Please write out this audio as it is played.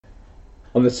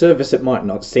On the surface, it might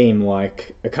not seem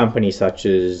like a company such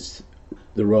as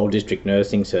the Royal District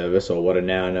Nursing Service, or what are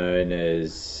now known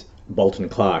as Bolton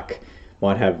Clark,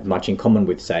 might have much in common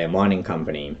with, say, a mining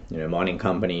company. A mining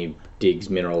company digs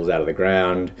minerals out of the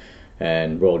ground,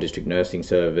 and Royal District Nursing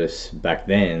Service, back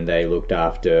then, they looked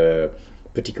after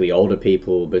particularly older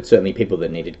people, but certainly people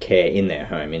that needed care in their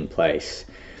home, in place.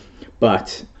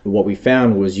 But what we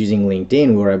found was, using LinkedIn,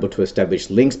 we were able to establish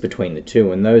links between the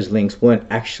two, and those links weren't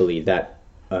actually that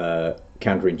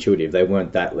counterintuitive. They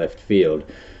weren't that left field.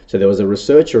 So there was a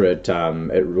researcher at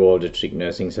Royal District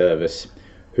Nursing Service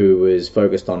who was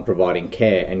focused on providing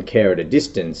care, and care at a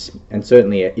distance. And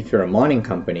certainly, if you're a mining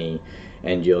company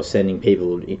and you're sending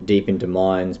people deep into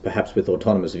mines, perhaps with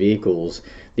autonomous vehicles,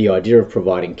 the idea of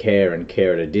providing care, and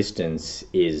care at a distance,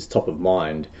 is top of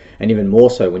mind. And even more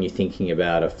so when you're thinking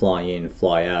about a fly-in,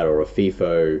 fly-out, or a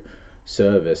FIFO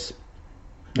service,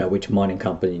 which mining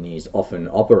companies often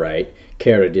operate.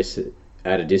 Care at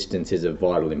a distance is of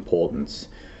vital importance.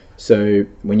 So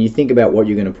when you think about what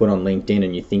you're going to put on LinkedIn,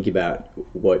 and you think about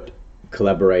what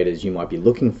collaborators you might be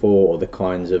looking for, or the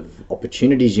kinds of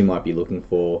opportunities you might be looking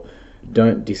for,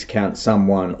 don't discount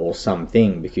someone or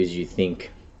something because you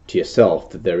think to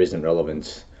yourself that there isn't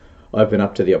relevance. Open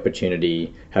up to the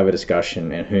opportunity, have a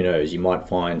discussion, and who knows, you might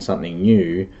find something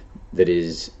new that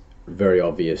is very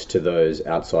obvious to those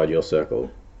outside your circle.